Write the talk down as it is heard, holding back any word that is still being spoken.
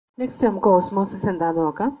Next നമുക്ക് osmosis എന്താണെന്ന്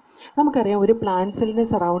നോക്കാം. നമുക്കറിയാം ഒരു പ്ലാന്റ് സെല്ലിനെ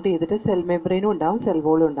സറൗണ്ട് ചെയ്തിട്ട് സെൽ മെംബ്രെയിനും ഉണ്ടാവും, സെൽ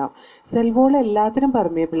വോളും ഉണ്ടാവും. സെൽ വോൾ എല്ലാത്തിനും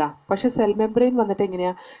പെർമിയബിളാണ്. പക്ഷേ സെൽ മെംബ്രെയിൻ വന്നിട്ട്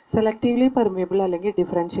എങ്ങനെയാണ് സെലക്റ്റീവ്ലി പെർമിയബിൾ അല്ലെങ്കിൽ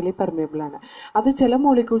ഡിഫറൻഷ്യലി പെർമിയബിൾ ആണ്. അത് ചില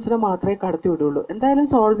മോളിക്യൂൾസിനെ മാത്രമേ കടത്തി വിടുള്ളൂ. എന്തായാലും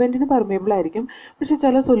സോൾവെൻറ്റിന് പെർമിയബിൾ ആയിരിക്കും, പക്ഷേ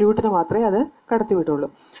ചില സൊല്യൂട്ടിന് മാത്രമേ അത് കടത്തി വിടുള്ളൂ.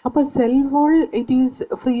 അപ്പോൾ cell wall it is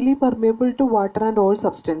freely permeable to water and all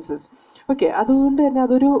substances. Okay, അതുകൊണ്ട് തന്നെ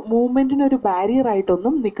അതൊരു മൂവ്മെൻറ്റിന് ഒരു ബാരിയർ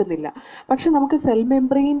ആയിട്ടൊന്നും നിൽക്കുന്നില്ല. പക്ഷെ നമുക്ക് സെൽ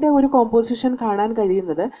മെംബ്രെയിൻ്റെ ഒരു കോമ്പോസിഷൻ കാണാൻ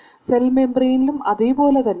കഴിയുന്നത് സെൽ മെംബ്രെയിനിലും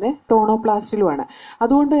അതേപോലെ തന്നെ ടോണോപ്ലാസ്റ്റിലുമാണ്.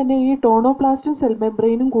 അതുകൊണ്ട് തന്നെ ഈ ടോണോപ്ലാസ്റ്റും സെൽ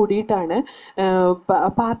മെംബ്രെയിനും കൂടിയിട്ടാണ്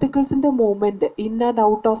പാർട്ടിക്കിൾസിൻ്റെ movement in and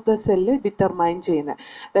out of the cell determine ചെയ്യുന്നത്.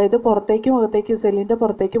 അതായത് പുറത്തേക്കും അകത്തേക്കും, സെല്ലിൻ്റെ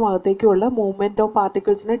പുറത്തേക്കും അകത്തേക്കുമുള്ള മൂവ്മെൻറ്റ് ഓഫ്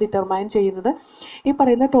പാർട്ടിക്കിൾസിനെ ഡിറ്റർമൈൻ ചെയ്യുന്നത് ഈ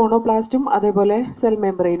പറയുന്ന ടോണോപ്ലാസ്റ്റും അതേപോലെ സെൽ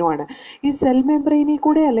മെംബ്രെയിനുമാണ്. ഈ സെൽ മെംബ്രെയിനിൽ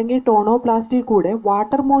കൂടെ അല്ലെങ്കിൽ ടോണോപ്ലാസ്റ്റിൽ കൂടെ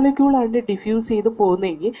വാട്ടർ മോളിക്യൂളാണ് ഡിഫ്യൂസ് ചെയ്ത്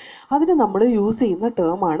പോകുന്നതെങ്കിൽ അതിന് നമ്മൾ യൂസ് ചെയ്യുന്ന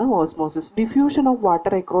ടേമാണ് osmosis. Diffusion of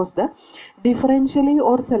water across the differentially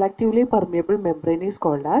or selectively permeable membrane is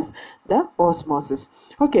called as the osmosis.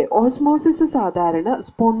 Okay, osmosis സാധാരണ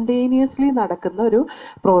സ്പോണ്ടേനിയസ്ലി നടക്കുന്ന ഒരു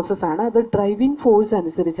പ്രോസസ്സാണ്. അത് ഡ്രൈവിംഗ് ഫോഴ്സ്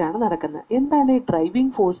അനുസരിച്ചാണ് നടക്കുന്നത്. എന്താണ് ഈ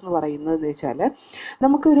ഡ്രൈവിംഗ് ഫോഴ്സ് എന്ന് പറയുന്നത് എന്ന് വെച്ചാൽ,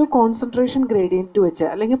 നമുക്കൊരു കോൺസെൻട്രേഷൻ ഗ്രേഡിയൻറ്റ് വെച്ച്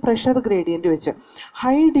അല്ലെങ്കിൽ പ്രഷർ ഗ്രേഡിയൻറ്റ് വെച്ച്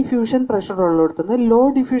high diffusion pressure ഉള്ളിടത്തുനിന്ന് law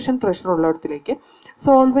diffusion pressure ഉള്ളിടത്തിലേക്ക്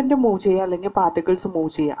solvent move ചെയ്യുക അല്ലെങ്കിൽ പാർട്ടിക്കിൾസ്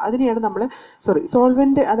മൂവ് ചെയ്യുക. അതിനെയാണ് നമ്മൾ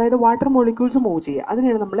സോൾവെൻറ്റ് അതായത് വാട്ടർ മോളിക്യൂൾസ് മൂവ് ചെയ്യുക.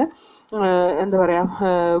 അതിനെയാണ് നമ്മൾ എന്താ പറയുക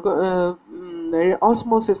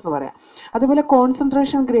ഓസ്മോസിസ് എന്ന് പറയാം. അതുപോലെ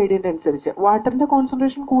കോൺസെൻട്രേഷൻ ഗ്രേഡിയൻ്റ് അനുസരിച്ച് വാട്ടറിൻ്റെ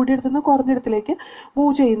കോൺസെൻട്രേഷൻ കൂടിയെടുത്തുനിന്ന് കുറഞ്ഞിടത്തിലേക്ക്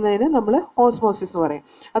മൂവ് ചെയ്യുന്നതിന് നമ്മൾ ഓസ്മോസിസ് എന്ന് പറയും.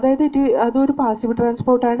 അതായത് അതൊരു പാസീവ്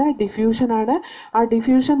ട്രാൻസ്പോർട്ടാണ്, ഡിഫ്യൂഷനാണ്. ആ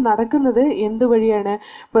ഡിഫ്യൂഷൻ നടക്കുന്നത് എന്ത് വഴിയാണ്?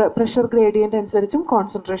 പ്രഷർ ഗ്രേഡിയൻ്റ് അനുസരിച്ചും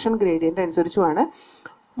കോൺസെൻട്രേഷൻ ഗ്രേഡിയൻ്റ് അനുസരിച്ചുമാണ്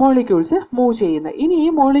മോളിക്യൂൾസ് മൂവ് ചെയ്യുന്നത്. ഇനി ഈ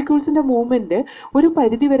മോളിക്യൂൾസിൻ്റെ മൂവ്മെൻറ്റ് ഒരു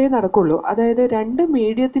പരിധി വരെ നടക്കുള്ളൂ. അതായത് രണ്ട്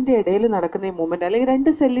മീഡിയത്തിൻ്റെ ഇടയിൽ നടക്കുന്ന ഈ മൂവ്മെൻറ്റ് അല്ലെങ്കിൽ രണ്ട്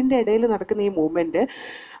സെല്ലിൻ്റെ ഇടയിൽ നടക്കുന്ന ഈ മൂവ്മെൻറ്റ്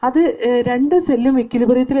അത് രണ്ട് സെല്ലും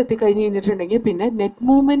ഇക്വിലിബ്രിയത്തിൽ എത്തിക്കഴിഞ്ഞ് കഴിഞ്ഞിട്ടുണ്ടെങ്കിൽ പിന്നെ നെറ്റ്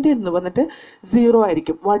മൂവ്മെൻറ്റ് എന്ന് വന്നിട്ട് 0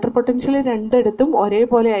 ആയിരിക്കും. വാട്ടർ പൊട്ടൻഷ്യൽ രണ്ടിടത്തും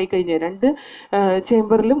ഒരേപോലെ ആയിക്കഴിഞ്ഞാൽ, രണ്ട്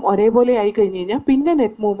ചേംബറിലും ഒരേപോലെ ആയിക്കഴിഞ്ഞ് കഴിഞ്ഞാൽ പിന്നെ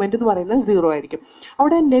നെറ്റ് മൂവ്മെൻറ്റ് എന്ന് പറയുന്നത് 0 ആയിരിക്കും.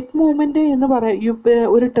 അവിടെ നെറ്റ് മൂവ്മെൻറ്റ് എന്ന്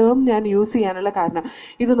ഒരു ടേം ഞാൻ യൂസ് ചെയ്യാനുള്ള കാരണം,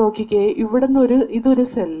 ഇത് നോക്കിക്കേ,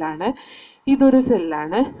 ഇതൊരു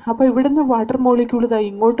സെല്ലാണ്. അപ്പോൾ ഇവിടുന്ന് വാട്ടർ മോളിക്യൂൾ ഇതാ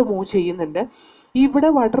ഇങ്ങോട്ട് മൂവ് ചെയ്യുന്നുണ്ട്. ഇവിടെ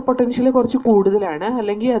വാട്ടർ പൊട്ടൻഷ്യൽ കുറച്ച് കൂടുതലാണ്,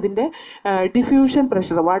 അല്ലെങ്കിൽ അതിൻ്റെ ഡിഫ്യൂഷൻ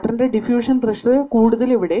പ്രഷർ, വാട്ടറിൻ്റെ ഡിഫ്യൂഷൻ പ്രഷർ കൂടുതൽ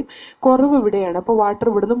ഇവിടെയും കുറവ് ഇവിടെയാണ്. അപ്പോൾ വാട്ടർ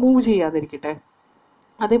ഇവിടുന്ന് മൂവ് ചെയ്യാതിരിക്കട്ടെ.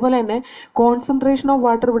 അതേപോലെ തന്നെ കോൺസെൻട്രേഷൻ ഓഫ്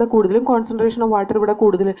വാട്ടർ ഇവിടെ കൂടുതലും കോൺസെൻട്രേഷൻ ഓഫ് വാട്ടർ ഇവിടെ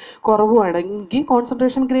കുറവുമാണെങ്കിൽ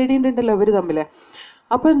കോൺസെൻട്രേഷൻ ഗ്രേഡിയൻ്റ് ഉണ്ടല്ലോ ഇവർ തമ്മിൽ.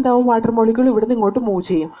 അപ്പോൾ എന്താവും, വാട്ടർ മോളിക്യൂൾ ഇവിടുന്ന് ഇങ്ങോട്ട് മൂവ്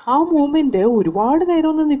ചെയ്യും. ആ മൂവ്മെൻറ്റ് ഒരുപാട്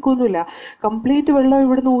നേരമൊന്നും നിൽക്കൊന്നുമില്ല. കംപ്ലീറ്റ് വെള്ളം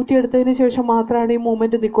ഇവിടുന്ന് ഊറ്റിയെടുത്തതിന് ശേഷം മാത്രമാണ് ഈ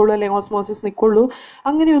മൂവ്മെൻറ്റ് നിൽക്കുള്ളൂ അല്ലെങ്കിൽ ഓസ്മോസിസ് നിൽക്കുള്ളൂ.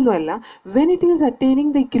 അങ്ങനെയൊന്നുമല്ല. When it is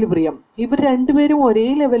attaining the equilibrium, ഇവർ രണ്ടുപേരും ഒരേ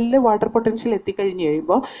ലെവലിൽ വാട്ടർ പൊട്ടൻഷ്യൽ എത്തിക്കഴിഞ്ഞ്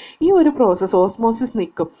കഴിയുമ്പോൾ ഈ ഒരു പ്രോസസ്സ് ഓസ്മോസിസ്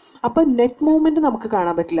നിൽക്കും. അപ്പോൾ നെറ്റ് മൂവ്മെൻറ്റ് നമുക്ക്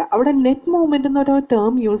കാണാൻ പറ്റില്ല. അവിടെ നെറ്റ് മൂവ്മെൻറ്റ് എന്നൊരു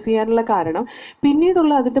ടേം യൂസ് ചെയ്യാനുള്ള കാരണം,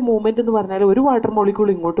 പിന്നീടുള്ള അതിൻ്റെ മൂവ്മെൻറ്റ് എന്ന് പറഞ്ഞാൽ ഒരു വാട്ടർ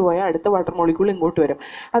മോളിക്യൂൾ ഇങ്ങോട്ട് പോയാൽ അടുത്ത വാട്ടർ മോളിക്യൂൾ ഇങ്ങോട്ട് വരും.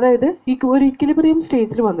 അതായത് ഒരു ഇക്വിലിബ്രിയം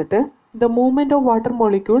സ്റ്റേജിൽ വന്നിട്ട് the movement of water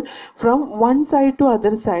molecule from one side to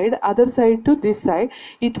other side to this side,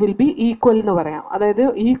 it will be equal എന്ന് പറയാം. അതായത്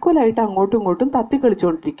ഈക്വൽ ആയിട്ട് അങ്ങോട്ടും ഇങ്ങോട്ടും തത്തി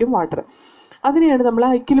കളിച്ചുകൊണ്ടിരിക്കും വാട്ടർ. അതിനെയാണ് നമ്മൾ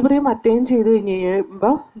ആ ഇക്വിലിബ്രിയം അറ്റൈൻ ചെയ്ത് കഴിഞ്ഞ്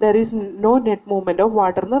കഴിയുമ്പോൾ there is no net movement of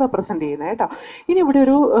water എന്ന് റെപ്രസെൻറ്റ് ചെയ്യുന്നത് കേട്ടോ. ഇനി ഇവിടെ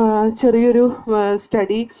ഒരു ചെറിയൊരു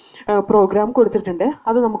സ്റ്റഡി പ്രോഗ്രാം കൊടുത്തിട്ടുണ്ട്,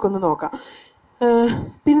 അത് നമുക്കൊന്ന് നോക്കാം.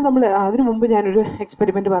 പിന്നെ നമ്മൾ അതിനു മുമ്പ് ഞാനൊരു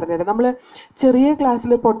എക്സ്പെരിമെൻറ്റ് പറഞ്ഞുതരാം. നമ്മൾ ചെറിയ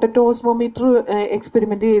ക്ലാസ്സിൽ പൊട്ടറ്റോ ഓസ്മോമീറ്റർ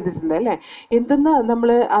എക്സ്പെരിമെൻറ്റ് ചെയ്തിട്ടുണ്ട് അല്ലേ. എന്തെന്ന്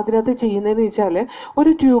നമ്മൾ അതിനകത്ത് ചെയ്യുന്നതെന്ന് വെച്ചാൽ,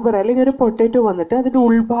 ഒരു ട്യൂബർ അല്ലെങ്കിൽ ഒരു പൊട്ടറ്റോ വന്നിട്ട് അതിൻ്റെ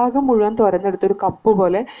ഉൾഭാഗം മുഴുവൻ തുറന്നെടുത്ത് ഒരു കപ്പ്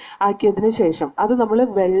പോലെ ആക്കിയതിന് ശേഷം അത് നമ്മൾ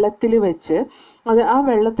വെള്ളത്തിൽ വെച്ച് ആ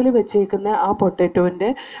വെള്ളത്തിൽ വെച്ചേക്കുന്ന ആ പൊട്ടറ്റോൻ്റെ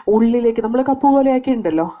ഉള്ളിലേക്ക് നമ്മൾ കപ്പ് പോലെ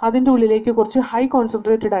ആക്കിയിട്ടുണ്ടല്ലോ, അതിൻ്റെ ഉള്ളിലേക്ക് കുറച്ച് ഹൈ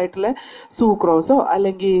കോൺസെൻട്രേറ്റഡ് ആയിട്ടുള്ള സൂക്രോസോ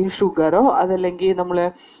അല്ലെങ്കിൽ ഷുഗറോ അതല്ലെങ്കിൽ നമ്മൾ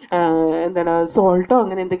എന്താണ് സോൾട്ടോ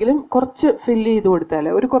അങ്ങനെ എന്തെങ്കിലും കുറച്ച് ഫില്ല് ചെയ്ത് കൊടുത്താൽ,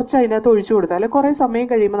 കുറച്ച് അതിനകത്ത് ഒഴിച്ചു കൊടുത്താൽ കുറേ സമയം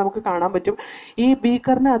കഴിയുമ്പോൾ നമുക്ക് കാണാൻ പറ്റും ഈ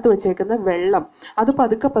ബീക്കറിനകത്ത് വെച്ചേക്കുന്ന വെള്ളം അത്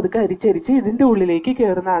പതുക്കെ അരിച്ചരിച്ച് ഇതിൻ്റെ ഉള്ളിലേക്ക്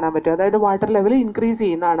കയറുന്ന കാണാൻ പറ്റും. അതായത് വാട്ടർ ലെവൽ ഇൻക്രീസ്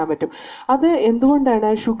ചെയ്യുന്ന കാണാൻ പറ്റും. അത്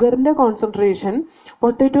എന്തുകൊണ്ടാണ്? ഷുഗറിൻ്റെ കോൺസെൻട്രേഷൻ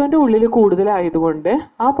പൊട്ടറ്റോൻ്റെ ഉള്ളിൽ കൂടുതലായതുകൊണ്ട്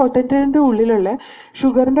ആ പൊട്ടറ്റോൻ്റെ ഉള്ളിലുള്ള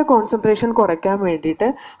ഷുഗറിൻ്റെ കോൺസെൻട്രേഷൻ കുറയ്ക്കാൻ വേണ്ടിയിട്ട്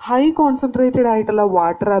ഹൈ കോൺസെൻട്രേറ്റഡ് ആയിട്ടുള്ള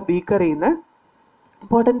വാട്ടർ ആ ബീക്കറിൽ നിന്ന്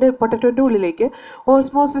പൊട്ടറ്റോന്റെ ഉള്ളിലേക്ക്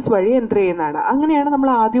ഓസ്മോസിസ് വഴി എൻ്റർ ചെയ്യുന്നതാണ്. അങ്ങനെയാണ് നമ്മൾ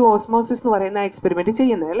ആദ്യം ഓസ്മോസിസ് എന്ന് പറയുന്ന എക്സ്പെരിമെന്റ്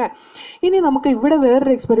ചെയ്യുന്നത് അല്ലേ. ഇനി നമുക്ക് ഇവിടെ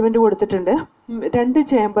വേറൊരു എക്സ്പെരിമെന്റ് കൊടുത്തിട്ടുണ്ട്. 2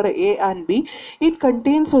 chamber A and B. It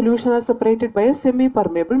contain solution R separated by A semi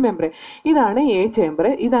permeable membrane. ഇതാണ് എ ചേംബർ,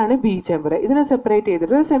 ഇതാണ് ബി ചേംബർ. ഇതിനെ സെപ്പറേറ്റ്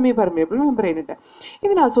ചെയ്തിട്ട് ഒരു സെമി പെർമിയബിൾ മെംബ്രെയിൻ ഉണ്ട്.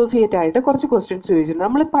 ഇതിന് അസോസിയേറ്റ് ആയിട്ട് കുറച്ച് ക്വസ്റ്റ്യൻസ് ചോദിച്ചിട്ടുണ്ട്.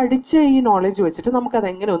 നമ്മൾ പഠിച്ച ഈ നോളജ് വെച്ചിട്ട് നമുക്കത്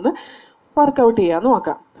എങ്ങനെ ഒന്ന് വർക്ക്ഔട്ട് ചെയ്യാൻ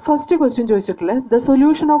നോക്കാം. ഫസ്റ്റ് ക്വസ്റ്റ്യൻ ചോദിച്ചിട്ടുള്ളത് the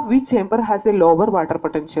solution of which chamber has A lower water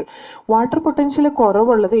potential. Water potential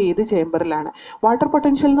കുറവുള്ളത് ഏത് ചേംബറിലാണ്? വാട്ടർ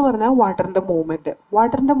പൊട്ടൻഷ്യൽ എന്ന് പറഞ്ഞാൽ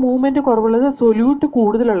വാട്ടറിന്റെ മൂവ്മെന്റ് കുറവുള്ളത് സൊല്യൂട്ട്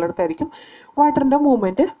കൂടുതലുള്ളിടത്തായിരിക്കും വാട്ടറിന്റെ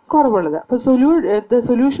മൂവ്മെന്റ് കുറവുള്ളത്. അപ്പൊ the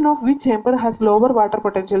solution of which chamber has lower water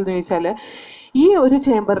potential എന്ന് ചോദിച്ചാൽ ഈ ഒരു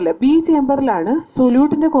ചേംബറിൽ ബി ചേംബറിലാണ്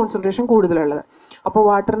സൊല്യൂട്ടിന്റെ കോൺസെൻട്രേഷൻ കൂടുതലുള്ളത്. അപ്പോൾ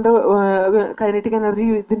വാട്ടറിന്റെ കൈനറ്റിക് എനർജി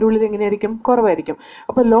ഇതിന്റെ ഉള്ളിൽ എങ്ങനെയായിരിക്കും? കുറവായിരിക്കും.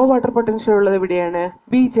 അപ്പോൾ ലോ വാട്ടർ പൊട്ടൻഷ്യൽ ഉള്ളത് എവിടെയാണ്?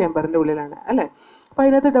 ബി ചേംബറിന്റെ ഉള്ളിലാണ് അല്ലെ. അപ്പൊ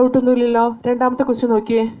അതിനകത്ത് ഡൗട്ട് ഒന്നുമില്ലല്ലോ. രണ്ടാമത്തെ ക്വസ്റ്റ്യൻ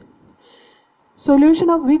നോക്കിയേ. Solution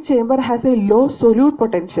of which chamber has A low solute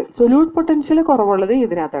potential. Solute potential കുറവുള്ളത്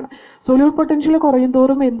ഇതിനകത്താണ്. സൊല്യൂട്ട് പൊട്ടൻഷ്യൽ കുറയും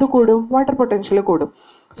തോറും എന്ത് കൂടും? വാട്ടർ പൊട്ടൻഷ്യൽ കൂടും.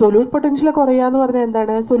 സൊല്യൂട്ട് പൊട്ടൻഷ്യൽ കുറയാന്ന് പറഞ്ഞാൽ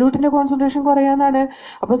എന്താണ്? സൊല്യൂട്ടിന്റെ കോൺസെൻട്രേഷൻ കുറയാന്നാണ്.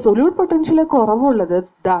 അപ്പൊ സൊല്യൂട്ട് പൊട്ടൻഷ്യൽ കുറവുള്ളത്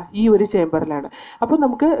ദാ ഈ ഒരു ചേംബറിലാണ്. അപ്പൊ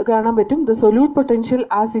നമുക്ക് കാണാൻ പറ്റും the solute potential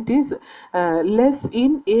as it is less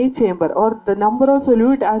in A chamber or the number of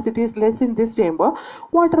solute as it is less in this chamber,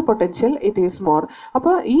 water potential it is more.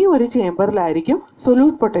 അപ്പൊ ഈ ഒരു ചേംബറിലായിരിക്കും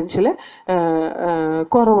സൊല്യൂട്ട് പൊട്ടൻഷ്യൽ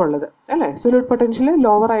കുറവുള്ളത് അല്ലെ. സൊല്യൂട്ട് പൊട്ടൻഷ്യൽ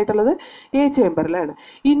ലോവർ ആയിട്ടുള്ളത് A ചേംബറിലാണ്.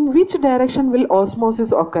 In which direction will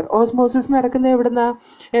osmosis occur? Osmosis നടക്കുന്നത്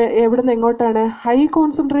എവിടുന്ന് എങ്ങോട്ടാണ്? High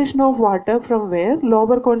concentration of water from where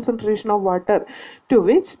lower concentration of water to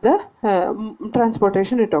which the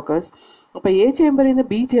transportation it occurs. അപ്പൊ എ ചേംബറിൽ നിന്ന്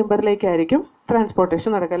ബി ചേംബറിലേക്കായിരിക്കും ട്രാൻസ്പോർട്ടേഷൻ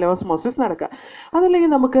നടക്കുക, അല്ലെ ഓസ്മോസിസ് നടക്കുക. അതല്ലെങ്കിൽ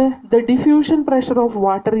നമുക്ക് the diffusion pressure of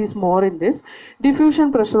water is more in this, diffusion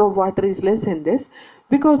pressure of water is less in this.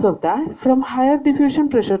 Because of that, from higher diffusion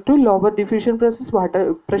pressure to lower diffusion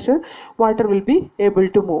pressure, water will be able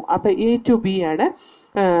to move. അപ്പൊ A to B ആണ്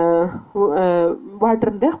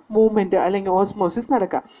വാട്ടറിന്റെ movement അല്ലെങ്കിൽ osmosis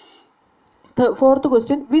നടക്കുക. Fourth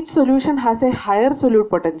question which solution has A higher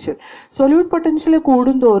solute potential? Solute potential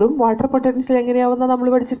കൂടുന്തോറും water potential എങ്ങനെയാവുന്ന നമ്മൾ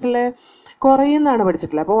പഠിച്ചിട്ടില്ലേ? കുറയുന്നതാണ്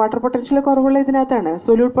പഠിച്ചിട്ടില്ല. അപ്പോൾ water potential കുറവുള്ള ഇതിനകത്താണ്.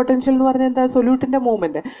 സൊല്യൂട്ട് പൊട്ടൻഷ്യൽ എന്ന് പറഞ്ഞാൽ എന്താ? സൊല്യൂട്ടിന്റെ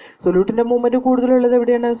മൂവ്മെന്റ് കൂടുതലുള്ളത്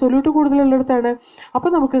എവിടെയാണ്? സൊല്യൂട്ട് കൂടുതലുള്ളിടത്താണ്. അപ്പൊ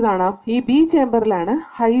നമുക്ക് കാണാം ഈ ബി ചേംബറിലാണ്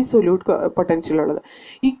ഹൈ സൊല്യൂട്ട് പൊട്ടൻഷ്യൽ ഉള്ളത്.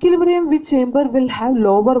 Equilibrium which chamber will have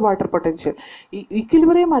lower water potential?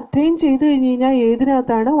 Equilibrium attain ചെയ്ത് കഴിഞ്ഞ് കഴിഞ്ഞാൽ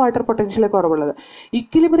ഏതിനകത്താണ് വാട്ടർ പൊട്ടൻഷ്യൽ കുറവുള്ളത്?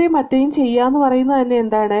 ഇക്വിലിബ്രിയം അറ്റൈൻ ചെയ്യാന്ന് പറയുന്നത് തന്നെ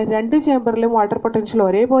എന്താണ്? രണ്ട് ചേംബറിലും വാട്ടർ പൊട്ടൻഷ്യൽ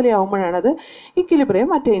ഒരേപോലെ ആവുമ്പോഴാണ് അത് ഇക്വിലിബ്രിയം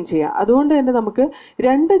അറ്റൈൻ ചെയ്യുക. അതുകൊണ്ട് തന്നെ നമുക്ക്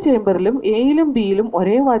രണ്ട് ചേംബറിലും എയിലും ബിയിലും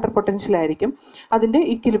ഒരേ വാട്ടർ പൊട്ടൻഷ്യൽ ആയിരിക്കും അതിന്റെ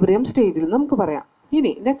ഇക്വിലിബ്രിയം സ്റ്റേജിൽ നമുക്ക് പറയാം.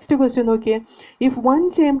 ഇനി നെക്സ്റ്റ് ക്വസ്റ്റ്യൻ നോക്കിയേ. If one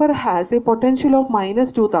chamber has A potential of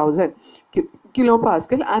 -2000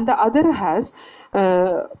 kilopascal and the other has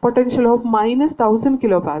potential of -1000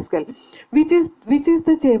 kilopascal, which is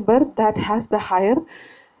the chamber that has the higher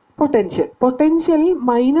potential?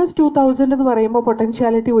 -2000 എന്ന് പറയുമ്പോൾ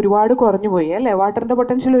പൊട്ടൻഷ്യാലിറ്റി ഒരുപാട് കുറഞ്ഞു പോയി അല്ലെ. വാട്ടറിന്റെ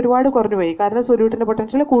പൊട്ടൻഷ്യൽ ഒരുപാട് കുറഞ്ഞു പോയി, കാരണം സൊല്യൂട്ടിന്റെ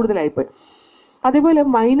പൊട്ടൻഷ്യൽ കൂടുതലായിപ്പോയി. അതേപോലെ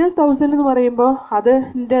 -1000 എന്ന് പറയുമ്പോൾ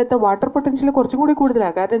അതിൻ്റെ അകത്ത് വാട്ടർ പൊട്ടൻഷ്യൽ കുറച്ചും കൂടി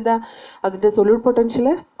കൂടുതലാണ്. കാരണം എന്താ? അതിന്റെ സൊല്യൂട്ട് പൊട്ടൻഷ്യൽ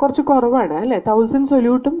കുറച്ച് കുറവാണ് അല്ലെ. 1000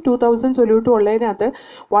 സൊല്യൂട്ടും 2000 സൊല്യൂട്ടും ഉള്ളതിനകത്ത്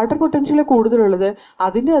വാട്ടർ പൊട്ടൻഷ്യൽ കൂടുതലുള്ളത്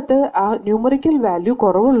അതിൻ്റെ അകത്ത് ആ ന്യൂമറിക്കൽ വാല്യൂ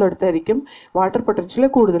കുറവുള്ളിടത്തായിരിക്കും വാട്ടർ പൊട്ടൻഷ്യൽ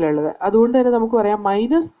കൂടുതലുള്ളത്. അതുകൊണ്ട് തന്നെ നമുക്ക് പറയാം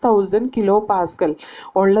 -1000 kilopascal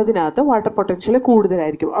ഉള്ളതിനകത്ത് വാട്ടർ പൊട്ടൻഷ്യൽ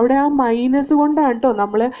കൂടുതലായിരിക്കും. അവിടെ ആ മൈനസ് കൊണ്ടാണ് കേട്ടോ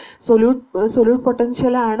നമ്മൾ സൊല്യൂട്ട്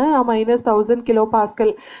പൊട്ടൻഷ്യൽ ആണ് ആ -1000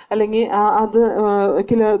 kilopascal അല്ലെങ്കിൽ അത്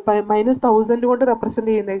 -1000 കൊണ്ട്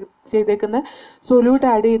റെപ്രസെന്റ് ചെയ്തേക്കുന്ന സൊല്യൂട്ട്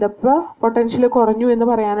ആഡ് ചെയ്തപ്പോൾ പൊട്ടൻഷ്യൽ കുറഞ്ഞു എന്ന്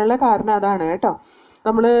പറയാനുള്ള കാരണം അതാണ് കേട്ടോ.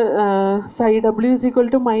 നമ്മൾ ψW is equal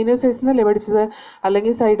to -s എന്നല്ലേ പഠിച്ചത്?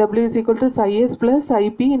 അല്ലെങ്കിൽ ψW is equal to ψs plus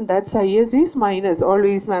ψp in that ψs is minus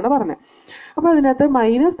always എന്നാണ് പറഞ്ഞത്. അപ്പൊ അതിനകത്ത്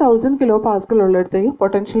 -1000 kilopascal ഉള്ളിടത്തേക്ക്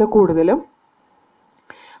പൊട്ടൻഷ്യൽ കൂടുതലും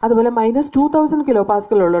അതുപോലെ -2000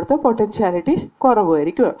 kilopascal ഉള്ളിടത്ത് പൊട്ടൻഷ്യാലിറ്റി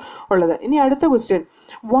കുറവായിരിക്കും ഉള്ളത്. ഇനി അടുത്ത question.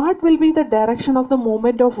 What will be the direction of the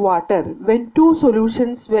movement of water when to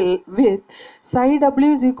solutions with ψW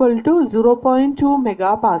is equal to 0.2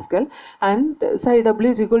 megapascal and ψW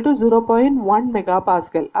is equal to 0.1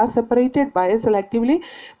 megapascal are separated by a selectively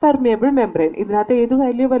permeable membrane? ഇതിനകത്ത് ഏത്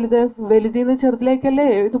value വലുതിന്ന് ചെറുതിലേക്കല്ലേ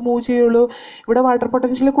ഇത് move ചെയ്യുള്ളൂ. ഇവിടെ water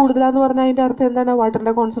potential കൂടുതലാന്ന് പറഞ്ഞാൽ അതിന്റെ അർത്ഥം എന്താണ്?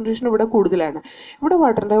 വാട്ടറിന്റെ concentration ഇവിടെ കൂടുതലാണ്, ഇവിടെ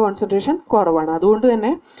വാട്ടറിന്റെ കോൺസെൻട്രേഷൻ കുറവാണ്. അതുകൊണ്ട്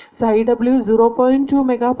തന്നെ ψW 0.2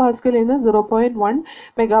 megapascal നിന്ന് 0.1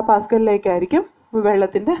 megapascaliലേക്കായിരിക്കും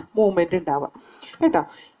വെള്ളത്തിന്റെ മൂവ്മെന്റ് ഉണ്ടാവുക കേട്ടോ.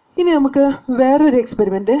 ഇനി നമുക്ക് വേറൊരു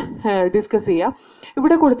എക്സ്പെരിമെന്റ് ഡിസ്കസ് ചെയ്യാം.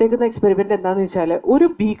 ഇവിടെ കൊടുത്തേക്കുന്ന എക്സ്പെരിമെന്റ് എന്താണെന്ന് വെച്ചാൽ,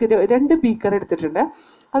 രണ്ട് ബീക്കർ എടുത്തിട്ടുണ്ട്.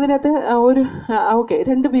 അതിനകത്ത്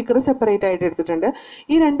രണ്ട് ബീക്കർ സെപ്പറേറ്റ് ആയിട്ട് എടുത്തിട്ടുണ്ട്.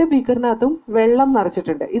 ഈ രണ്ട് ബീക്കറിനകത്തും വെള്ളം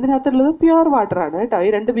നിറച്ചിട്ടുണ്ട്. ഇതിനകത്തുള്ളത് പ്യുവർ വാട്ടർ ആണ് കേട്ടോ. ഈ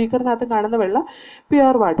രണ്ട് ബീക്കറിനകത്ത് കാണുന്ന വെള്ളം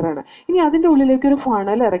പ്യുവർ വാട്ടർ ആണ്. ഇനി അതിൻ്റെ ഉള്ളിലേക്ക് ഒരു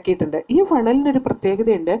ഫണൽ ഇറക്കിയിട്ടുണ്ട്. ഈ ഫണലിന് ഒരു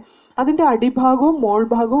പ്രത്യേകതയുണ്ട്. അതിൻ്റെ അടിഭാഗവും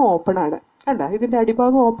മോൾഭാഗവും ഓപ്പൺ ആണ്. കണ്ട, ഇതിൻ്റെ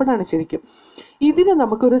അടിഭാഗം ഓപ്പൺ ആണ് ശരിക്കും. ഇതിന്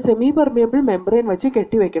നമുക്കൊരു സെമി പെർമിയബിൾ മെംബ്രെയിൻ വെച്ച്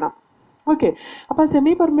കെട്ടിവെക്കണം. ഓക്കെ, അപ്പോൾ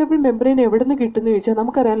സെമി പെർമിയബിൾ മെംബ്രെയിൻ എവിടെ നിന്ന് കിട്ടുമെന്ന് ചോദിച്ചാൽ,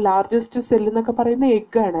 നമുക്കറിയാം ലാർജസ്റ്റ് സെൽ എന്നൊക്കെ പറയുന്ന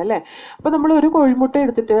എഗ് ആണ് അല്ലേ. അപ്പോൾ നമ്മൾ ഒരു കോഴിമുട്ട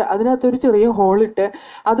എടുത്തിട്ട് അതിനകത്തൊരു ചെറിയ ഹോളിട്ട്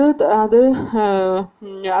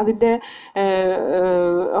അതിൻ്റെ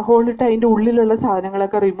ഹോളിട്ട് അതിൻ്റെ ഉള്ളിലുള്ള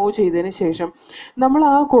സാധനങ്ങളൊക്കെ റിമൂവ് ചെയ്തതിന് ശേഷം നമ്മൾ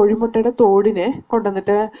ആ കോഴിമുട്ടയുടെ തോടിനെ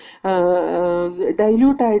കൊണ്ടുവന്നിട്ട്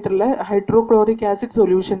ഡൈല്യൂട്ട് ആയിട്ടുള്ള ഹൈഡ്രോക്ലോറിക് ആസിഡ്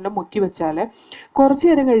സൊല്യൂഷനിൽ മുക്കി വെച്ചാൽ കുറച്ചു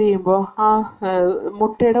നേരം കഴിയുമ്പോൾ ആ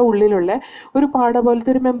മുട്ടയുടെ ഉള്ളിലുള്ള ഒരു പാട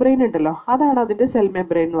പോലത്തെ ഒരു മെംബ്രെയിൻ ഉണ്ടല്ലോ, അതാണ് അതിൻ്റെ സെൽ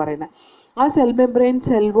മെംബ്രെയിൻ എന്ന് പറയുന്നത്. ആ സെൽ മെംബ്രെയിൻ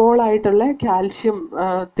സെൽ വോൾ ആയിട്ടുള്ള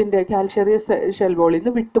കാൽഷ്യറിയസ് സെൽ വോളിൽ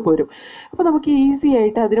നിന്ന് വിട്ടുപോരും. അപ്പോൾ നമുക്ക് ഈസി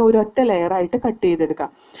ആയിട്ട് അതിനെ ഒരൊറ്റ ലെയറായിട്ട് കട്ട് ചെയ്തെടുക്കാം.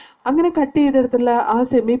 അങ്ങനെ കട്ട് ചെയ്തെടുത്തുള്ള ആ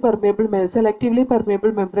semi permeable selectively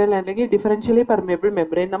permeable membrane അല്ലെങ്കിൽ ഡിഫറൻഷ്യലി പെർമിയബിൾ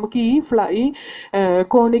മെംബ്രെയിൻ നമുക്ക് ഈ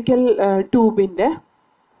കോണിക്കൽ ട്യൂബിൻ്റെ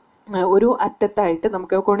ഒരു അറ്റത്തായിട്ട്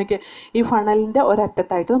നമുക്ക് ഈ ഫണലിൻ്റെ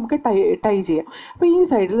ഒരറ്റത്തായിട്ട് നമുക്ക് ടൈ ചെയ്യാം. അപ്പോൾ ഈ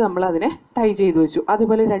സൈഡിൽ നമ്മൾ അതിനെ ടൈ ചെയ്ത് വെച്ചു.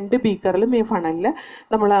 അതുപോലെ രണ്ട് ബീക്കറിലും ഈ ഫണലിൽ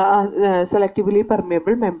നമ്മൾ സെലക്റ്റീവ്ലി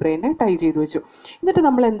പെർമിയബിൾ മെംബ്രെയിനെ ടൈ ചെയ്ത് വെച്ചു. എന്നിട്ട്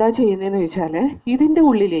നമ്മൾ എന്താ ചെയ്യുന്നതെന്ന് വെച്ചാൽ, ഇതിൻ്റെ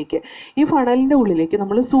ഉള്ളിലേക്ക്, ഈ ഫണലിൻ്റെ ഉള്ളിലേക്ക്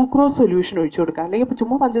നമ്മൾ സൂക്രോസ് സൊല്യൂഷൻ ഒഴിച്ചു കൊടുക്കുക, അല്ലെങ്കിൽ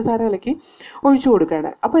ചുമ്മാ പഞ്ചസാര കലക്കി ഒഴിച്ചു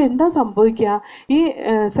കൊടുക്കുകയാണ്. അപ്പോൾ എന്താ സംഭവിക്കുക, ഈ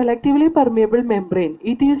selectively permeable membrane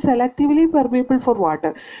it is selectively permeable four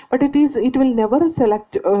water, but it will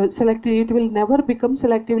never become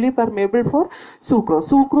selectively permeable for sucrose.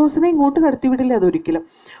 സൂക്രോസിനെ ഇങ്ങോട്ട് കടത്തിവിടില്ല അതൊരിക്കലും,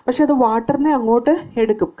 പക്ഷെ അത് വാട്ടറിനെ അങ്ങോട്ട്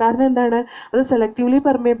എടുക്കും. കാരണം എന്താണ്, അത് സെലക്റ്റീവ്ലി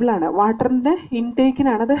പെർമിയബിൾ ആണ്, വാട്ടറിൻ്റെ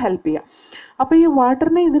ഇൻടേക്കിനാണ് അത് ഹെൽപ്പ് ചെയ്യുക. അപ്പോൾ ഈ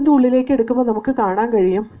വാട്ടറിനെ ഇതിൻ്റെ ഉള്ളിലേക്ക് എടുക്കുമ്പോൾ നമുക്ക് കാണാൻ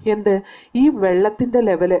കഴിയും ഈ വെള്ളത്തിൻ്റെ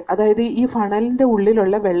ലെവല്, അതായത് ഈ ഫണലിൻ്റെ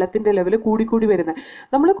ഉള്ളിലുള്ള വെള്ളത്തിൻ്റെ ലെവല് കൂടിക്കൂടി വരുന്നത്.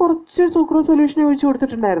 നമ്മൾ കുറച്ച് സൂക്രോസ് സൊല്യൂഷൻ ഒഴിച്ചു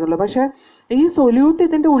കൊടുത്തിട്ടുണ്ടായിരുന്നല്ലോ, പക്ഷേ ഈ സൊല്യൂട്ട്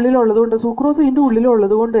ഇതിൻ്റെ ഉള്ളിലുള്ളതുകൊണ്ട്, സൂക്രോസ് ഇതിൻ്റെ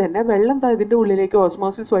ഉള്ളിലുള്ളത് കൊണ്ട് തന്നെ വെള്ളം ഇതിൻ്റെ ഉള്ളിലേക്ക്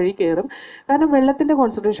ഓസ്മോസിസ് വഴി കയറും. കാരണം വെള്ളത്തിൻ്റെ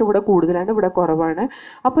കോൺസെൻട്രേഷൻ ഇവിടെ കൂടുതലാണ്, ഇവിടെ കുറവാണ്.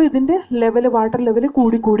 അപ്പോൾ ഇതിൻ്റെ വാട്ടർ ലെവല്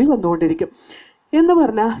കൂടിക്കൂടി വന്നുകൊണ്ടിരിക്കും. എന്ന്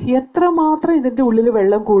പറഞ്ഞാൽ എത്രമാത്രം ഇതിൻ്റെ ഉള്ളിൽ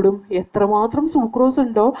വെള്ളം കൂടും, എത്രമാത്രം സൂക്രോസ്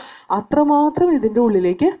ഉണ്ടോ അത്രമാത്രം ഇതിൻ്റെ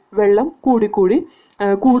ഉള്ളിലേക്ക് വെള്ളം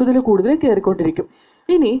കൂടുതൽ കയറിക്കൊണ്ടിരിക്കും.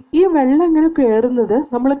 ഇനി ഈ വെള്ളം ഇങ്ങനെ കയറുന്നത്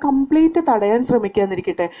നമ്മൾ കംപ്ലീറ്റ് തടയാൻ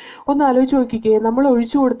ശ്രമിക്കാന്നിരിക്കട്ടെ. ഒന്ന് ആലോചിച്ച് നോക്കിക്കേ, നമ്മൾ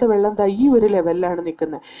ഒഴിച്ചു കൊടുത്ത വെള്ളം ഈ ഒരു ലെവലിലാണ്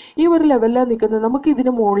നിൽക്കുന്നത്. നമുക്ക്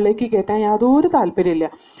ഇതിന് മുകളിലേക്ക് കയറ്റാൻ യാതൊരു താല്പര്യമില്ല.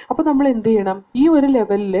 അപ്പോൾ നമ്മൾ എന്ത് ചെയ്യണം, ഈ ഒരു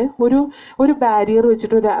ലെവലിൽ ഒരു ബാരിയർ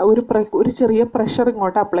വെച്ചിട്ട് ഒരു ചെറിയ പ്രഷർ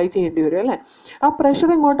ഇങ്ങോട്ട് അപ്ലൈ ചെയ്യേണ്ടി വരും അല്ലേ. ആ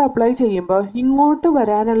പ്രഷർ ഇങ്ങോട്ട് അപ്ലൈ ചെയ്യുമ്പോൾ ഇങ്ങോട്ട്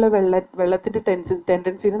വരാനുള്ള വെള്ളത്തിൻ്റെ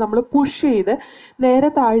ടെൻഡൻസിനെ നമ്മൾ പുഷ് ചെയ്ത്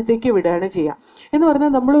നേരെ താഴത്തേക്ക് വിടുകയാണ് ചെയ്യുക. എന്ന്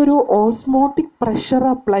പറഞ്ഞാൽ നമ്മളൊരു ഓസ്മോട്ടിക് പ്രഷർ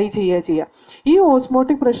അപ്ലൈ ചെയ്യുക. ഈ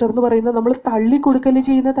ഓസ്മോട്ടിക് പ്രഷർ എന്ന് പറയുന്നത് നമ്മൾ തള്ളിക്കൊടുക്കൽ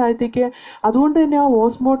ചെയ്യുന്ന താഴത്തേക്ക്. അതുകൊണ്ട് തന്നെ ആ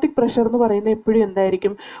ഓസ്മോട്ടിക് പ്രഷർ എന്ന് പറയുന്നത് എപ്പോഴും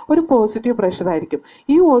എന്തായിരിക്കും, ഒരു പോസിറ്റീവ് പ്രഷർ ആയിരിക്കും.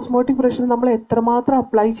 ഈ ഓസ്മോട്ടിക് പ്രഷർ നമ്മൾ എത്രമാത്രം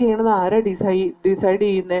അപ്ലൈ ചെയ്യണമെന്ന് ആരാ ഡിസൈഡ്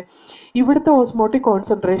ചെയ്യുന്നത്, ഇവിടുത്തെ ഓസ്മോട്ടിക്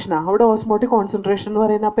കോൺസെൻട്രേഷനാണ്. അവിടെ ഓസ്മോട്ടിക് കോൺസെൻട്രേഷൻ എന്ന്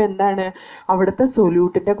പറയുന്നത് അപ്പോൾ എന്താണ്, അവിടുത്തെ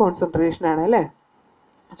സൊല്യൂട്ടിൻ്റെ കോൺസെൻട്രേഷൻ ആണ് അല്ലേ.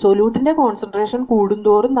 സൊല്യൂട്ടിൻ്റെ കോൺസെൻട്രേഷൻ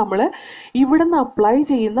കൂടുന്തോറും നമ്മൾ ഇവിടെ നിന്ന് അപ്ലൈ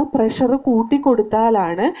ചെയ്യുന്ന പ്രഷർ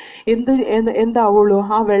കൂട്ടിക്കൊടുത്താലാണ് എന്താവുള്ളൂ,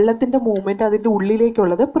 ആ വെള്ളത്തിൻ്റെ മൂവ്മെൻറ്റ് അതിൻ്റെ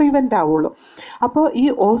ഉള്ളിലേക്കുള്ളത് പ്രിവെൻ്റ് ആവുള്ളൂ. അപ്പോൾ ഈ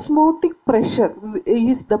osmotic pressure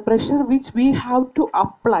is the pressure which we have to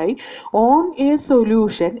apply on A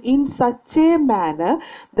solution in such a manner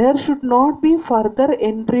there should not be further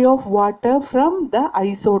entry of water from the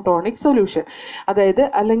isotonic solution. അതായത്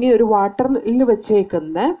അല്ലെങ്കിൽ ഒരു വാട്ടറിൽ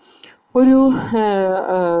വെച്ചേക്കുന്ന ഒരു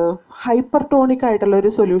ഹൈപ്പർടോണിക് ആയിട്ടുള്ള ഒരു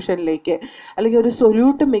സൊല്യൂഷനിലേക്ക്, അല്ലെങ്കിൽ ഒരു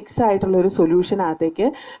സൊല്യൂട്ട് മിക്സ് ആയിട്ടുള്ള ഒരു സൊല്യൂഷനകത്തേക്ക്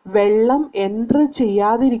വെള്ളം എൻറ്റർ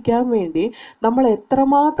ചെയ്യാതിരിക്കാൻ വേണ്ടി നമ്മൾ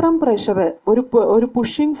എത്രമാത്രം പ്രഷർ, ഒരു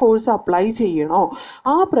പുഷിംഗ് ഫോഴ്സ് അപ്ലൈ ചെയ്യണോ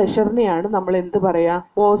ആ പ്രഷറിനെയാണ് നമ്മൾ എന്ത് പറയുക,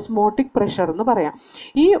 ഓസ്മോട്ടിക് പ്രഷർ എന്ന് പറയാം.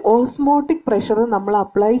 ഈ ഓസ്മോട്ടിക് പ്രഷർ നമ്മൾ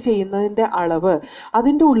അപ്ലൈ ചെയ്യുന്നതിൻ്റെ അളവ്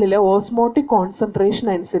അതിൻ്റെ ഉള്ളിലെ ഓസ്മോട്ടിക് കോൺസെൻട്രേഷൻ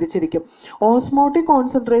അനുസരിച്ചിരിക്കും. ഓസ്മോട്ടിക്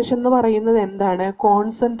കോൺസെൻട്രേഷൻ എന്ന് പറയുന്നത് എന്താണ്,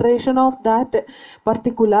 കോൺസെൻട്രേഷൻ ഓഫ് ദാറ്റ്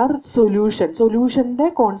പർട്ടിക്കുലർ സൊല്യൂഷൻ്റെ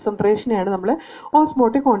കോൺസെൻട്രേഷനെയാണ് നമ്മൾ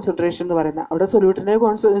ഓസ്മോട്ടിക് കോൺസെൻട്രേഷൻ എന്ന് പറയുന്നത്. അവിടെ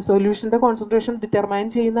സൊല്യൂഷൻ്റെ കോൺസെൻട്രേഷൻ ഡിറ്റർമൈൻ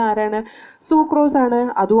ചെയ്യുന്ന ആരാണ്? സൂക്രോസ് ആണ്.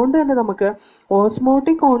 അതുകൊണ്ട് തന്നെ നമുക്ക്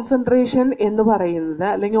ഓസ്മോട്ടിക് കോൺസെൻട്രേഷൻ എന്ന് പറയുന്നത്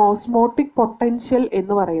അല്ലെങ്കിൽ ഓസ്മോട്ടിക് പൊട്ടൻഷ്യൽ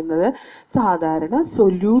എന്ന് പറയുന്നത് സാധാരണ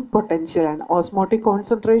സൊല്യൂട്ട് പൊട്ടൻഷ്യൽ ആണ്. ഓസ്മോട്ടിക്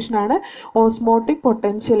കോൺസെൻട്രേഷൻ ആണ് ഓസ്മോട്ടിക്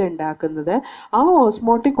പൊട്ടൻഷ്യൽ ഉണ്ടാക്കുന്നത്. ആ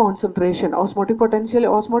ഓസ്മോട്ടിക്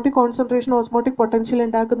പൊട്ടൻഷ്യൽ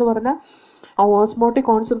ഉണ്ടാക്കുന്ന പറഞ്ഞാൽ ആ ഓസ്മോട്ടിക്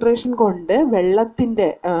കോൺസെൻട്രേഷൻ കൊണ്ട് വെള്ളത്തിന്റെ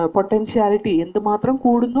പൊട്ടൻഷ്യാലിറ്റി എന്തുമാത്രം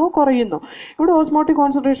കൂടുന്നോ കുറയുന്നോ. ഇവിടെ ഓസ്മോട്ടിക്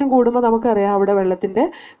കോൺസെൻട്രേഷൻ കൂടുമ്പോൾ നമുക്കറിയാം അവിടെ വെള്ളത്തിന്റെ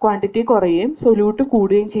ക്വാണ്ടിറ്റി കുറയുകയും സൊല്യൂട്ട്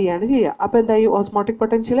കൂടുകയും ചെയ്യുക. അപ്പൊ എന്തായി? ഓസ്മോട്ടിക്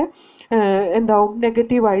പൊട്ടൻഷ്യൽ എന്താവും?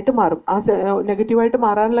 നെഗറ്റീവായിട്ട് മാറും. ആ നെഗറ്റീവായിട്ട്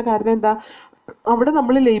മാറാനുള്ള കാരണം എന്താ? അവിടെ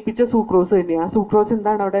നമ്മൾ ലയിപ്പിച്ച സൂക്രോസ് തന്നെയാണ്. ആ സൂക്രോസ്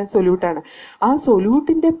എന്താണ്? അവിടെ സൊല്യൂട്ടാണ്. ആ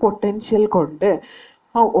സൊല്യൂട്ടിന്റെ പൊട്ടൻഷ്യൽ കൊണ്ട്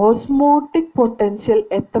ആ ഓസ്മോട്ടിക് പൊട്ടൻഷ്യൽ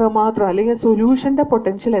എത്രമാത്രം അല്ലെങ്കിൽ സൊല്യൂഷന്റെ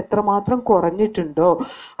പൊട്ടൻഷ്യൽ എത്രമാത്രം കുറഞ്ഞിട്ടുണ്ടോ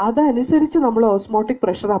അതനുസരിച്ച് നമ്മൾ ഓസ്മോട്ടിക്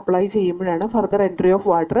പ്രഷർ അപ്ലൈ ചെയ്യുമ്പോഴാണ് ഫർദർ എൻട്രി ഓഫ്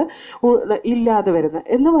വാട്ടർ ഇല്ലാതെ വരുന്നത്.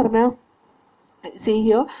 എന്ന് പറഞ്ഞാൽ see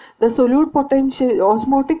here the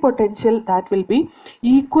osmotic potential that will be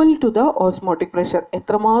equal to the osmotic pressure.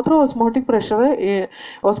 എത്രമാത്രം ഓസ്മോട്ടിക്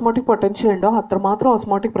പൊട്ടൻഷ്യൽ ഉണ്ടോ അത്രമാത്രം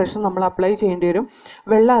ഓസ്മോട്ടിക് പ്രഷർ നമ്മൾ അപ്ലൈ ചെയ്യേണ്ടി വരും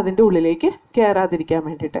വെള്ളം അതിൻ്റെ ഉള്ളിലേക്ക് കയറാതിരിക്കാൻ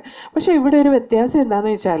വേണ്ടിയിട്ട്. പക്ഷേ ഇവിടെ ഒരു വ്യത്യാസം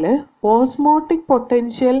എന്താണെന്ന് വെച്ചാൽ osmotic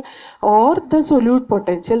potential or the solute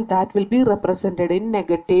potential that will be represented in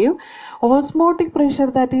negative. Osmotic pressure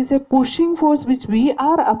that is A pushing force which we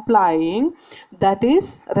R applying that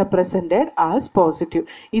is represented as positive.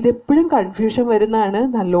 ഇതെപ്പോഴും confusion വരുന്നതാണ്.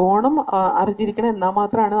 നല്ലോണം അറിഞ്ഞിരിക്കണം. എന്നാൽ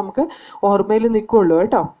മാത്രമാണ് നമുക്ക് ഓർമ്മയിൽ നിൽക്കുള്ളൂ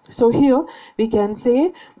കേട്ടോ. So here we can say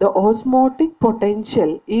the osmotic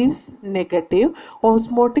potential is negative,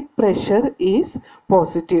 osmotic pressure is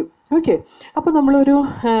positive. Okay, അപ്പോൾ നമ്മളൊരു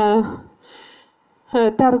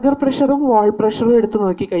ടർഗർ പ്രഷറും വാൾ പ്രഷറും എടുത്ത്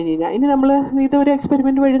നോക്കിക്കഴിഞ്ഞ് കഴിഞ്ഞാൽ ഇനി നമ്മൾ ഇതൊരു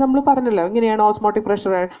എക്സ്പെരിമെന്റ് വഴി നമ്മൾ പറഞ്ഞല്ലോ ഇങ്ങനെയാണ് ഓസ്മോട്ടിക്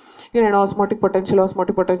പ്രഷർ, ഇങ്ങനെയാണ് ഓസ്മോട്ടിക് പൊട്ടൻഷ്യൽ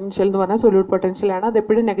എന്ന് പറഞ്ഞാൽ സൊല്യൂട്ട് പൊട്ടൻഷ്യലാണ്. അത്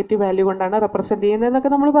എപ്പോഴും നെഗറ്റീവ് വാല്യൂ കൊണ്ടാണ് റെപ്രസെന്റ്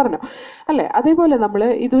ചെയ്യുന്നതെന്നൊക്കെ നമ്മൾ പറഞ്ഞു അല്ലേ. അതേപോലെ നമ്മൾ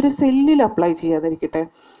ഇതൊരു സെല്ലിൽ അപ്ലൈ ചെയ്യാതിരിക്കട്ടെ.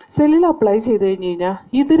 സെല്ലിൽ അപ്ലൈ ചെയ്ത് കഴിഞ്ഞ് കഴിഞ്ഞാൽ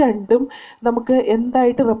ഇത് രണ്ടും നമുക്ക്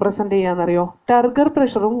എന്തായിട്ട് റെപ്രസെന്റ് ചെയ്യാന്നറിയോ? ടർഗർ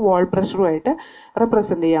പ്രഷറും വാൾ പ്രഷറും ആയിട്ട്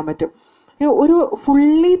റെപ്രസെന്റ് ചെയ്യാൻ പറ്റും. ഒരു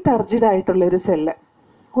ഫുള്ളി ടർജിഡ് ആയിട്ടുള്ള ഒരു സെല്ല്,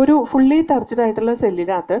 ഒരു ഫുള്ളി ടർജിഡ് ആയിട്ടുള്ള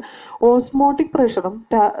സെല്ലിനകത്ത് ഓസ്മോട്ടിക് പ്രഷർ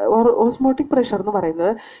എന്ന്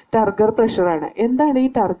പറയുന്നത് ടർഗർ പ്രഷറാണ്. എന്താണ് ഈ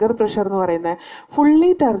ടർഗർ പ്രഷർ എന്ന് പറയുന്നത്?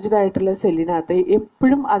 ഫുള്ളി ടർജിഡ് ആയിട്ടുള്ള സെല്ലിനകത്ത്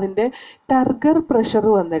എപ്പോഴും അതിൻ്റെ ടർഗർ പ്രഷർ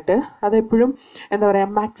വന്നിട്ട് അതെപ്പോഴും എന്താ പറയുക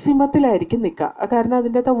മാക്സിമത്തിലായിരിക്കും നിൽക്കുക. കാരണം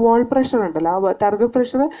അതിൻ്റെ അകത്ത് വാൾ പ്രഷർ ഉണ്ടല്ലോ, ആ ടർഗർ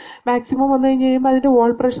പ്രഷർ മാക്സിമം വന്നു കഴിഞ്ഞ് കഴിയുമ്പോൾ അതിൻ്റെ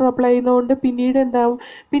വാൾ പ്രഷർ അപ്ലൈ ചെയ്യുന്നതുകൊണ്ട് പിന്നീട്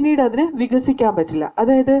അതിന് വികസിക്കാൻ പറ്റില്ല.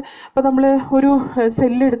 അതായത് ഇപ്പം നമ്മൾ ഒരു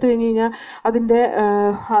സെല്ല് എടുത്തു കഴിഞ്ഞ് കഴിഞ്ഞാൽ അതിൻ്റെ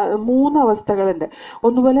 3 അവസ്ഥകളുണ്ട്.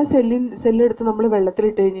 ഒന്നുപോലെ സെല്ലെടുത്ത് നമ്മൾ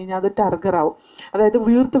വെള്ളത്തിലിട്ട് കഴിഞ്ഞ് കഴിഞ്ഞാൽ അത് ടർഗർ ആവും, അതായത്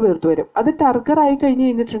വീർത്ത് വരും. അത് ടർഗർ ആയി കഴിഞ്ഞ്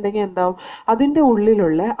കഴിഞ്ഞിട്ടുണ്ടെങ്കിൽ എന്താവും? അതിൻ്റെ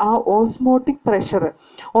ഉള്ളിലുള്ള ആ ഓസ്മോട്ടിക് പ്രഷർ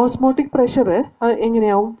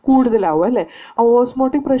എങ്ങനെയാവും? കൂടുതലാവും അല്ലേ. ആ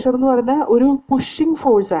ഓസ്മോട്ടിക് പ്രഷർ എന്ന് പറഞ്ഞാൽ ഒരു പുഷിംഗ്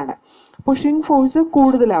ഫോഴ്സ് ആണ്. Pushing force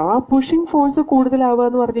കൂടുതലാവും. ആ പുഷിംഗ് ഫോഴ്സ് കൂടുതലാവുക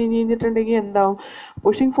എന്ന് പറഞ്ഞു കഴിഞ്ഞിട്ടുണ്ടെങ്കിൽ എന്താവും?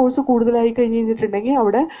 പുഷിംഗ് ഫോഴ്സ് കൂടുതലായി കഴിഞ്ഞ് കഴിഞ്ഞിട്ടുണ്ടെങ്കിൽ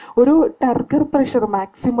അവിടെ ഒരു ടർഗർ പ്രഷർ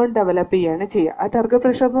മാക്സിമം ഡെവലപ്പ് ചെയ്യുകയാണ് ചെയ്യുക. ആ ടർഗർ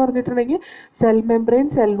പ്രഷർ എന്ന് പറഞ്ഞിട്ടുണ്ടെങ്കിൽ സെൽ മെംബ്രെയിൻ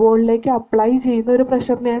സെൽ വോളിലേക്ക് അപ്ലൈ ചെയ്യുന്ന ഒരു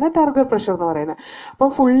പ്രഷറിനെയാണ് ടർഗർ പ്രഷർ എന്ന് പറയുന്നത്.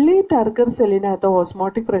 അപ്പോൾ ഫുള്ളി ടർഗർ സെല്ലിനകത്ത്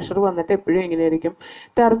ഓസ്മോട്ടിക് പ്രഷർ വന്നിട്ട് എപ്പോഴും എങ്ങനെയായിരിക്കും?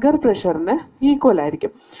 ടർഗർ പ്രഷറിന് ഈക്വൽ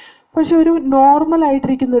ആയിരിക്കും. പക്ഷെ ഒരു നോർമൽ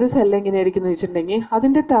ആയിട്ടിരിക്കുന്ന ഒരു സെൽ എങ്ങനെയായിരിക്കും എന്ന് വെച്ചിട്ടുണ്ടെങ്കിൽ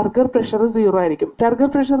അതിന്റെ ടർഗർ പ്രഷർ 0 ആയിരിക്കും. ടർഗർ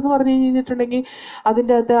പ്രഷർ എന്ന് പറഞ്ഞു കഴിഞ്ഞിട്ടുണ്ടെങ്കിൽ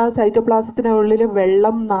അതിൻ്റെ അകത്ത് ആ സൈറ്റോപ്ലാസത്തിനുള്ളിൽ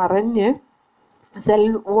വെള്ളം നിറഞ്ഞ് സെൽ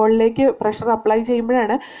വോളിലേക്ക് പ്രഷർ അപ്ലൈ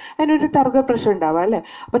ചെയ്യുമ്പോഴാണ് അതിനൊരു ടർഗർ പ്രഷർ ഉണ്ടാവുക അല്ലേ.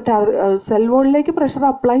 അപ്പോൾ സെൽ വോളിലേക്ക് പ്രഷർ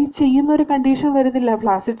അപ്ലൈ ചെയ്യുന്ന ഒരു കണ്ടീഷൻ വരുന്നില്ല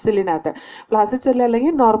ഫ്ലാസിഡ് സെല്ല്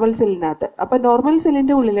അല്ലെങ്കിൽ നോർമൽ സെല്ലിനകത്ത്. അപ്പോൾ നോർമൽ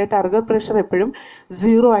സെല്ലിൻ്റെ ഉള്ളിലെ ടർഗർ പ്രഷർ എപ്പോഴും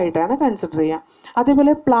 0 ആയിട്ടാണ് കൺസിഡർ ചെയ്യുക.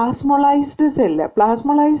 അതേപോലെ പ്ലാസ്മോളൈസ്ഡ്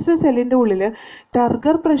സെല്ലിൻ്റെ ഉള്ളിൽ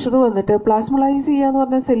ടർഗർ പ്രഷർ വന്നിട്ട് പ്ലാസ്മോളൈസ് ചെയ്യുക എന്ന്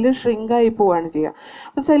പറഞ്ഞാൽ സെല്ല് ഷ്രിങ്ക് ആയി പോവുകയാണ് ചെയ്യുക.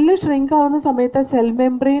 അപ്പോൾ സെല്ല് ഷ്രിങ്ക് ആവുന്ന സമയത്ത് സെൽ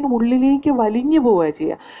മെംബ്രെയിൻ ഉള്ളിലേക്ക് വലിഞ്ഞു പോവുകയാണ്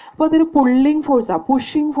ചെയ്യുക. അപ്പോൾ അതൊരു പുള്ളിങ് ഫോഴ്സാണ്,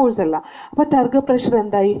 പുഷിംഗ് ഫോഴ്സ് അല്ല. അപ്പോൾ ടർഗർ പ്രഷർ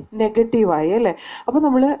എന്തായി? നെഗറ്റീവായി അല്ലേ. അപ്പോൾ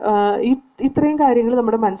നമ്മൾ ഇത്രയും കാര്യങ്ങൾ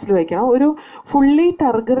നമ്മുടെ മനസ്സിൽ വയ്ക്കണം. ഒരു ഫുള്ളി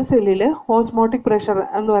ടർഗർ സെല്ലിൽ ഓസ്മോട്ടിക് പ്രഷർ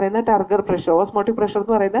എന്ന് പറയുന്ന ഓസ്മോട്ടിക് പ്രഷർ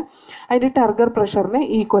എന്ന് പറയുന്ന അതിൻ്റെ ടർഗർ പ്രഷറിന്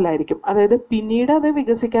ഈക്വൽ ആയിരിക്കും. അതായത് പിന്നീട് അത്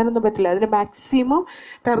വികസിക്കാനൊന്നും പറ്റില്ല. അതിൻ്റെ മാക്സിമം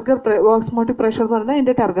ഓസ്മോട്ടിക് പ്രഷർ എന്ന് പറയുന്നത്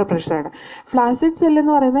അതിൻ്റെ ടർഗർ പ്രഷറാണ്. ഫ്ലാസിഡ് സെൽ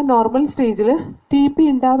എന്ന് പറയുന്ന നോർമൽ സ്റ്റേജിൽ TP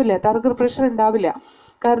ഉണ്ടാവില്ല, ടർഗർ പ്രഷർ ഉണ്ടാവില്ല.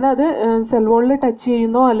 കാരണം അത് സെൽ വോളിൽ ടച്ച്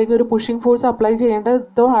ചെയ്യുന്നോ അല്ലെങ്കിൽ ഒരു പുഷിംഗ് ഫോഴ്സ് അപ്ലൈ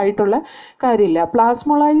ചെയ്യേണ്ടതോ ആയിട്ടുള്ള കാര്യമില്ല.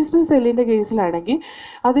 പ്ലാസ്മോളൈസ്ഡ് സെല്ലിൻ്റെ കേസിലാണെങ്കിൽ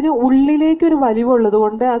അതിന് ഉള്ളിലേക്ക് ഒരു വലിവുള്ളത്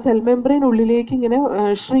കൊണ്ട് ആ സെൽ മെംബ്രെയിൻ ഉള്ളിലേക്ക് ഇങ്ങനെ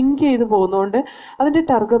ഷ്രിങ്ക് ചെയ്ത് പോകുന്നതുകൊണ്ട് അതിൻ്റെ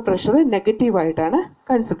ടാർഗറ്റ് പ്രഷർ നെഗറ്റീവായിട്ടാണ്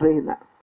കൺസിഡർ ചെയ്യുന്നത്.